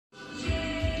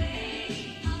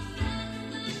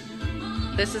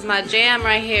This is my jam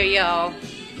right here, y'all.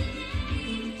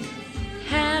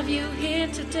 Have you here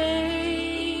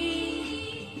today?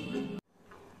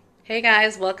 Hey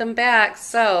guys, welcome back.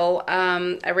 So,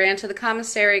 I ran to the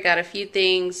commissary, got a few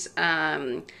things.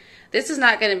 This is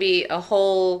not going to be a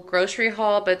whole grocery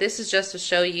haul, but this is just to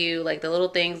show you like the little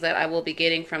things that I will be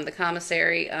getting from the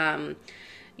commissary,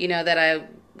 you know, that I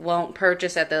won't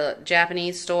purchase at the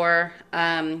Japanese store.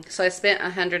 So I spent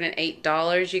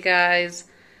 $108, you guys,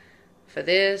 for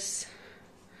this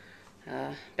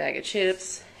bag of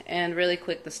chips, and really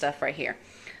quick the stuff right here.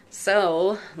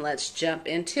 So let's jump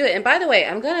into it. And by the way,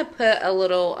 I'm going to put a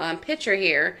little picture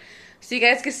here so you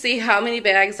guys can see how many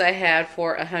bags I had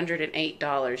for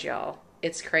 $108, y'all.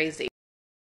 It's crazy.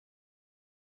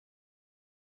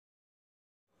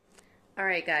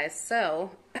 Alright guys,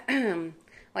 so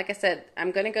like I said,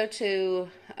 I'm going to go to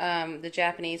the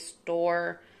Japanese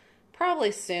store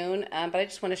probably soon, but I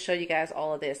just want to show you guys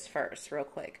all of this first real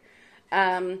quick.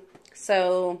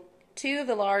 So 2 of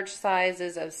the large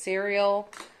sizes of cereal,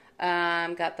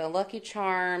 got the Lucky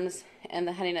Charms and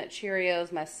the Honey Nut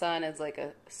Cheerios. My son is like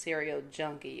a cereal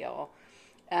junkie, y'all.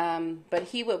 But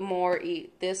he would more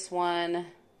eat this one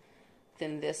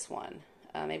than this one.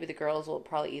 Maybe the girls will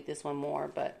probably eat this one more,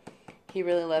 but he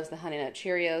really loves the Honey Nut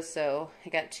Cheerios, so I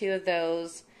got 2 of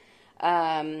those.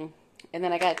 And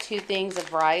then I got 2 things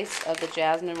of rice, of the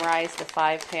jasmine rice, the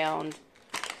 5-pound.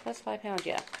 That's 5 pounds,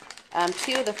 yeah.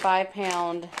 2 of the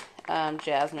 5-pound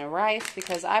jasmine rice,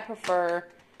 because I prefer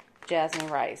jasmine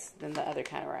rice than the other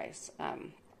kind of rice.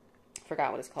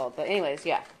 Forgot what it's called, but anyways,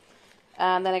 yeah.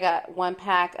 Then I got 1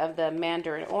 pack of the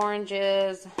mandarin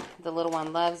oranges. The little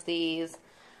one loves these.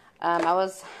 I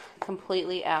was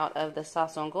completely out of the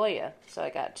sasongoya, so I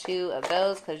got 2 of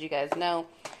those because you guys know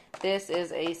this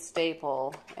is a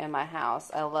staple in my house.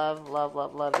 I love, love,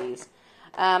 love, love these.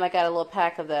 I got a little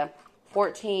pack of the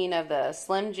 14 of the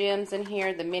Slim Jims in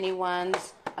here, the mini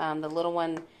ones. The little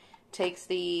one takes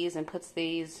these and puts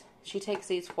these, she takes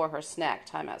these for her snack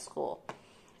time at school.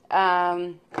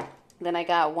 Then I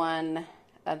got 1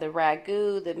 of the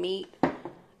ragu, the meat,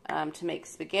 to make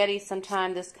spaghetti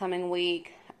sometime this coming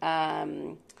week.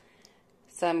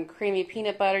 Some creamy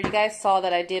peanut butter. You guys saw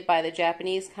that I did buy the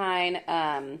Japanese kind,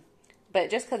 but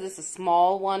just because it's a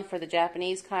small one for the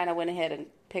Japanese kind, I went ahead and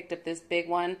picked up this big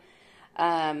one.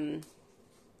 So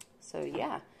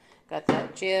yeah, got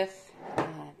that Jif.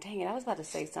 Dang it, I was about to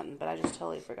say something, but I just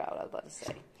totally forgot what I was about to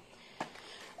say.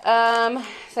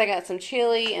 So I got some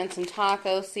chili and some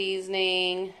taco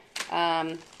seasoning.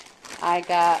 I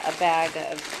got a bag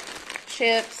of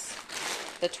chips,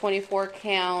 the 24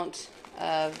 count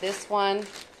of this one.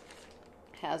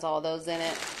 Has all those in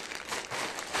it.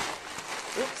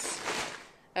 Oops.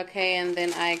 Okay, and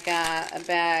then I got a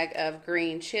bag of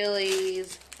green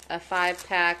chilies, a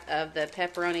 5-pack of the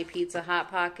pepperoni pizza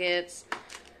Hot Pockets,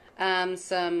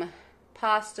 some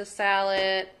pasta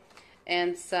salad,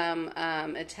 and some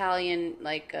Italian,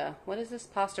 like, what is this,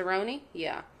 pastaroni?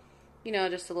 Yeah. You know,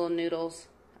 just the little noodles.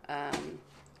 I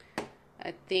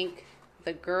think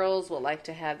the girls would like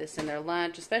to have this in their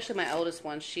lunch, especially my oldest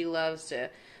one. She loves to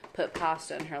put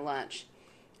pasta in her lunch.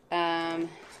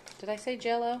 Did I say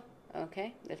Jell-O?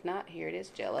 Okay, if not, here it is,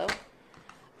 Jell-O.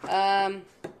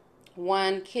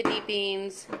 1 kidney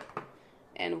beans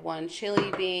and 1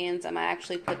 chili beans. I might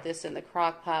actually put this in the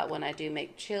crock pot when I do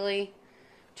make chili.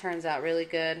 Turns out really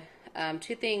good.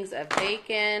 2 things of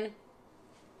bacon.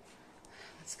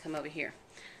 Let's come over here.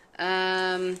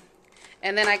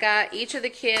 And then I got each of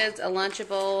the kids a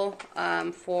Lunchable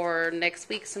for next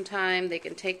week sometime. They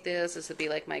can take this. This would be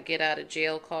like my get out of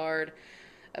jail card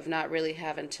of not really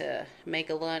having to make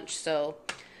a lunch. So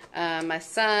my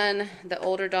son, the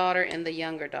older daughter, and the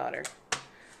younger daughter,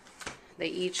 they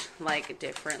each like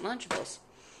different Lunchables.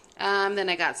 Then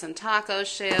I got some taco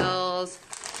shells.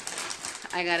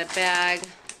 I got a bag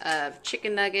of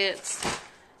chicken nuggets.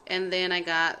 And then I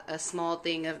got a small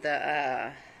thing of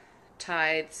the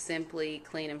Tide Simply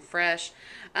Clean and Fresh.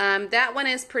 That one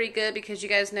is pretty good because you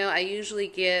guys know I usually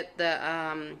get the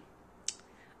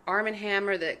Arm &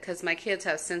 Hammer, because my kids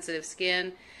have sensitive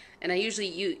skin, and I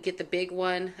usually get the big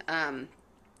one. I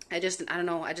don't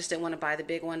know, I just didn't want to buy the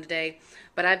big one today,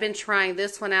 but I've been trying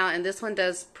this one out, and this one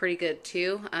does pretty good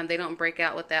too. They don't break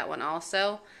out with that one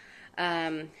also.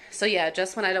 So yeah,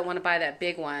 just when I don't want to buy that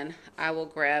big one, I will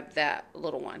grab that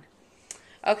little one.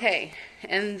 Okay,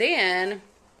 and then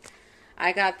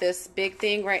I got this big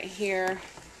thing right here.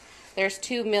 There's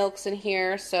 2 milks in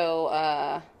here, so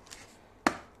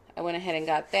I went ahead and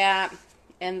got that.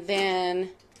 And then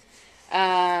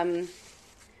I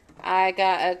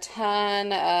got a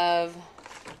ton of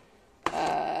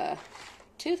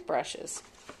toothbrushes.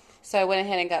 So I went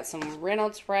ahead and got some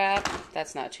Reynolds wrap.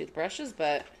 That's not toothbrushes,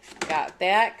 but got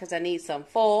that because I need some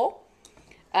full.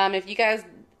 If you guys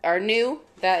are new,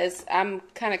 I'm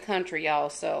kind of country, y'all.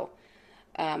 So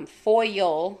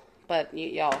foil, but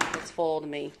y'all, it's full to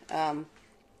me.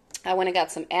 I went and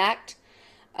got some Act,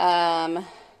 the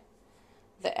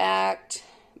Act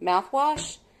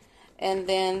mouthwash, and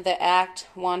then the Act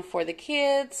one for the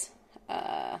kids.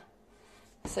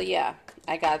 So yeah,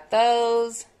 I got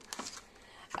those.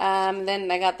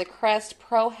 Then I got the Crest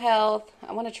Pro Health.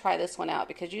 I want to try this one out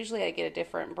because usually I get a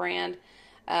different brand.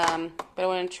 But I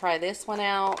want to try this one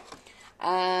out.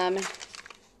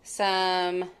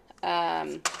 Some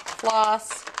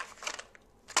floss.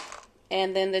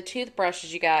 And then the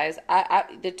toothbrushes, you guys.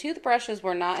 The toothbrushes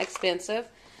were not expensive.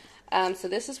 So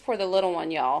this is for the little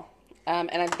one, y'all.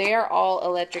 And they're all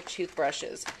electric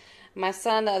toothbrushes. My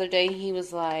son the other day, he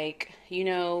was like, you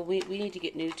know, we need to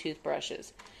get new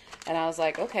toothbrushes. And I was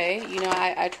like, okay. You know,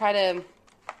 I try to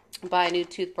buy new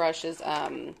toothbrushes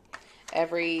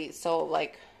every,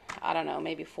 like, I don't know,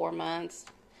 maybe 4 months.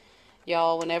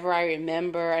 Y'all, whenever I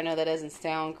remember, I know that doesn't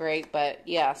sound great, but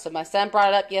yeah. So my son brought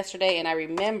it up yesterday, and I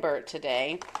remembered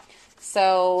today.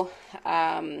 So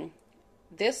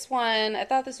this one, I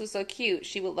thought this was so cute.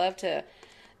 She would love to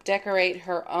decorate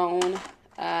her own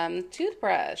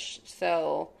toothbrush.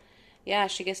 So yeah,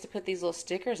 she gets to put these little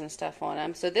stickers and stuff on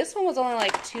them. So this one was only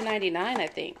like $2.99, I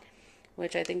think,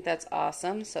 which I think that's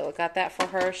awesome. So I got that for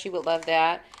her. She would love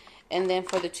that. And then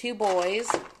for the two boys,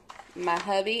 my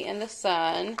hubby and the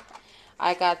son,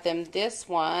 I got them this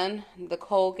one, the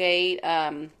Colgate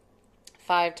 5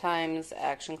 times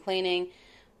action cleaning,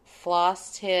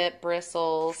 floss tip,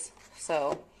 bristles.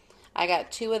 So I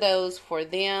got 2 of those for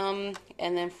them.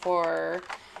 And then for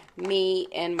me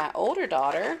and my older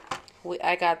daughter,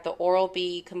 I got the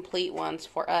Oral-B complete ones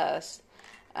for us.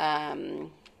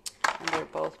 And they're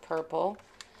both purple.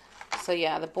 So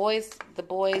yeah, the boys,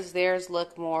 theirs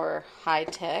look more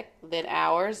high-tech than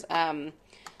ours.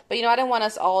 But you know, I didn't want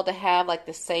us all to have like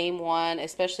the same one,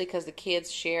 especially because the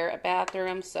kids share a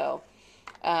bathroom. So,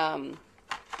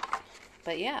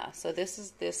 but yeah, so this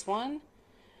is this one.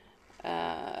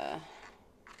 So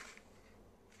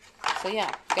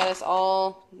yeah, got us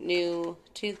all new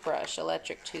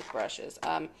electric toothbrushes.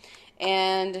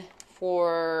 And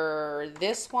for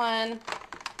this one,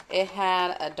 it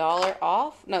had $1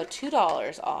 off. No,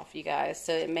 $2 off, you guys.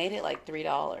 So it made it like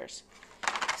 $3.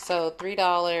 So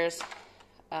 $3,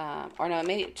 or no, it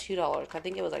made it $2. I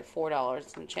think it was like $4 and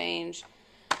some change.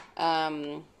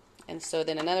 And so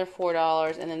then another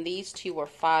 $4, and then these two were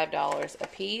 $5 a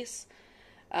piece.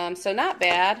 So not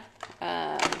bad.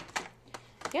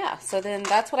 Yeah, so then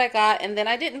that's what I got. And then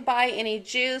I didn't buy any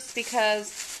juice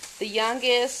because the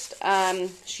youngest,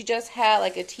 she just had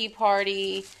like a tea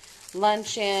party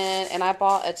luncheon, and I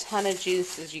bought a ton of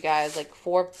juices, you guys, like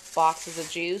 4 boxes of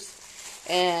juice.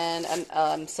 And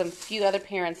some few other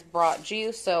parents brought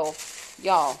juice. So,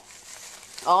 y'all,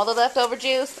 all the leftover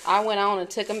juice, I went on and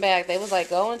took them back. They was like,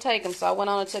 go and take them. So I went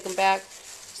on and took them back.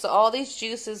 So all these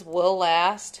juices will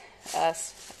last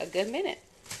us a good minute.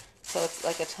 So it's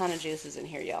like a ton of juices in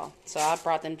here, y'all. So I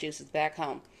brought them juices back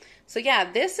home. So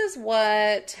yeah, this is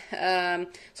what,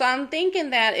 so I'm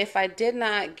thinking that if I did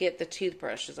not get the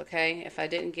toothbrushes, okay, if I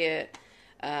didn't get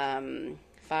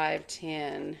 5,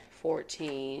 10,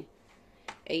 14,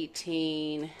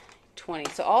 18, 20.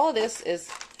 So all of this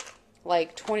is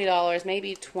like $20,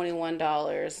 maybe $21,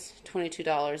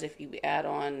 $22 if you add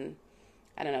on,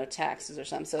 I don't know, taxes or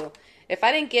something. So if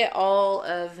I didn't get all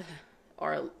of,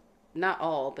 or not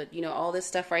all, but you know, all this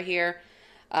stuff right here,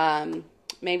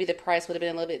 maybe the price would have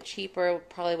been a little bit cheaper.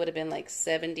 Probably would have been like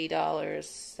 $70,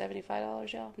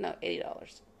 $75, y'all. No,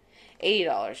 $80.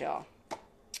 $80, y'all.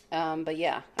 But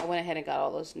yeah, I went ahead and got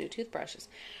all those new toothbrushes.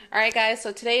 All right, guys,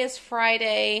 so today is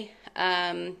Friday.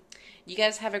 You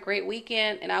guys have a great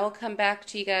weekend, and I will come back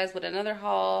to you guys with another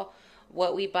haul,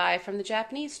 what we buy from the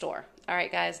Japanese store. All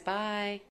right, guys, bye.